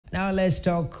Now let's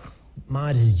talk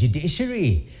matters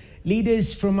judiciary.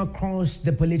 Leaders from across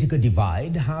the political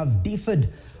divide have differed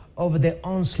over the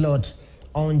onslaught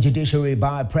on judiciary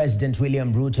by President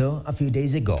William Ruto a few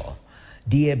days ago.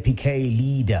 DAPK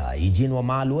leader Eugene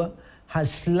Wamalwa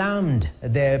has slammed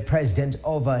the president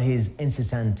over his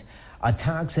incessant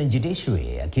attacks on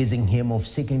judiciary, accusing him of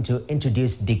seeking to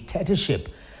introduce dictatorship.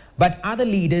 But other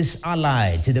leaders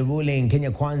allied to the ruling Kenya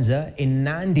Kwanza in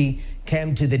Nandi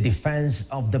came to the defense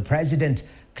of the president,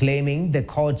 claiming the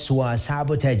courts were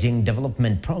sabotaging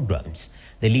development programs.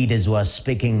 The leaders were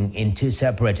speaking in two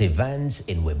separate events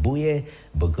in Webuye,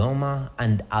 Bungoma,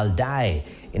 and Aldai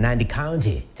in Nandi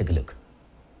County. Take a look.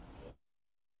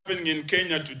 Happening in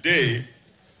Kenya today,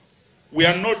 we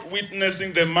are not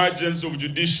witnessing the emergence of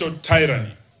judicial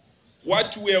tyranny.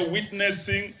 What we are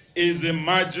witnessing is the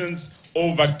emergence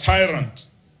of a tyrant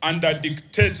and a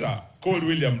dictator called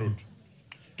William Ruto.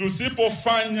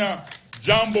 Tusipofanya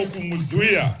jambo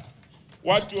kumzuia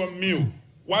watu wa Miu,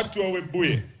 watu wa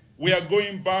Webuye, we are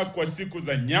going back kwa siku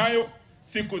za Nyayo,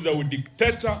 siku za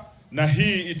udikteta, na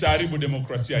hii itaharibu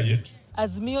demokrasia yetu.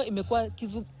 Azimio imekuwa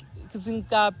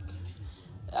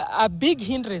a big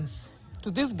hindrance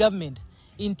to this government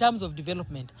in terms of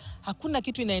development. Hakuna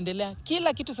kitu inaendelea.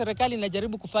 Kila kitu serikali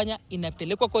inajaribu kufanya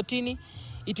inapelekwa kotini.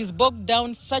 It is bogged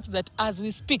down such that as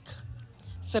we speak,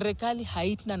 serikali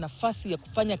haina nafasi ya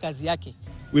kufanya kazi yake.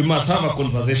 We must have a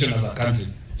conversation as a country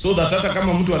so that hata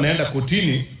kama mtu anaenda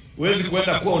kotini, huwezi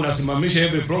kwenda kuwa unasimamisha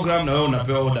every program na wewe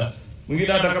unapewa order.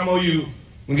 Mwingine hata kama huyu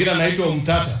mwingine anaitwa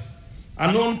Mtata,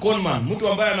 a non conman, mtu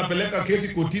ambaye anapeleka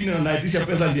kesi kotini na anaitisha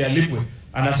pesa ndiye alipwe,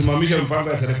 anasimamisha mpango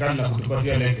ya serikali na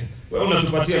kutupatia lecture. Wewe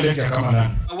unatupatia lecture kama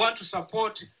nani? I want to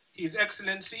support His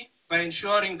Excellency by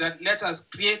ensuring that let us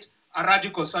create a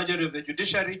radical surgery of the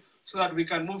judiciary so that we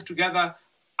can move together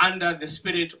under the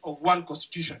spirit of one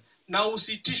constitution. Na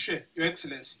usitishwe, Your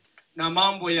Excellency, na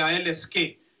mambo ya LSK,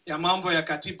 ya mambo ya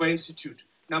Katiba Institute,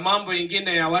 na mambo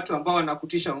ingine ya watu ambao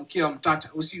wanakutisha mkia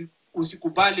Mtata.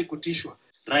 Usikubali kutishwa.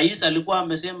 Rais alikuwa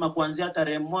amesema kuanzia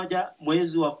tarehe 1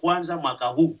 mwezi wa kwanza mwaka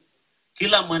huu,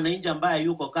 kila mwananchi ambaye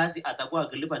yuko kazi atakuwa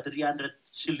akilipa 300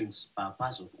 shillings per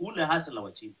person. Ule hasla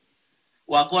wa chini.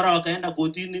 Wakora wakaenda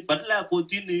kotini, badala ya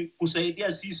kotini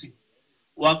kusaidia sisi,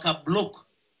 wakablock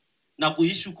na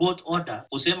kuissue court order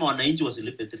kusema wananchi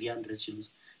wasilipe 300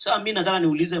 shillings. Sasa mimi nataka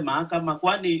niulize mahakama,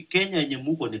 kwani Kenya yenye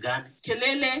muko ni gani?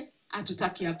 Kelele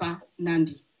hatutaki hapa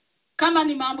Nandi. Kama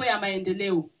ni mambo ya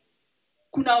maendeleo,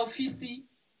 kuna ofisi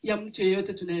ya mtu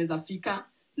yeyote tunaweza fika,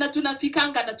 na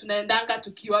tunafikanga na tunaendanga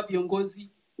tukiwa viongozi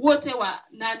wote wa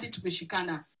Nandi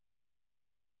tumeshikana.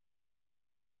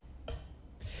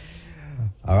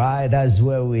 All right, that's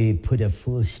where we put a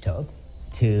full stop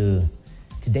to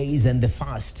today's and the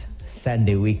first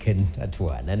Sunday weekend at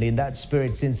 1. And in that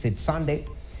spirit, since it's Sunday,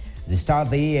 the start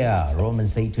of the year,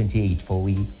 Romans 8:28, for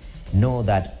we know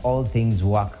that all things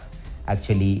work.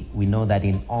 Actually, we know that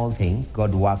in all things,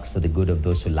 God works for the good of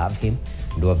those who love him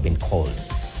and who have been called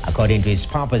according to his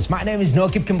purpose. My name is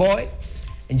Nokip Kimboy.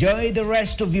 Enjoy the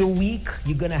rest of your week.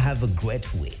 You're going to have a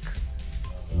great week.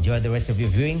 Enjoy the rest of your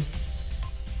viewing.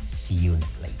 See you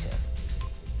later.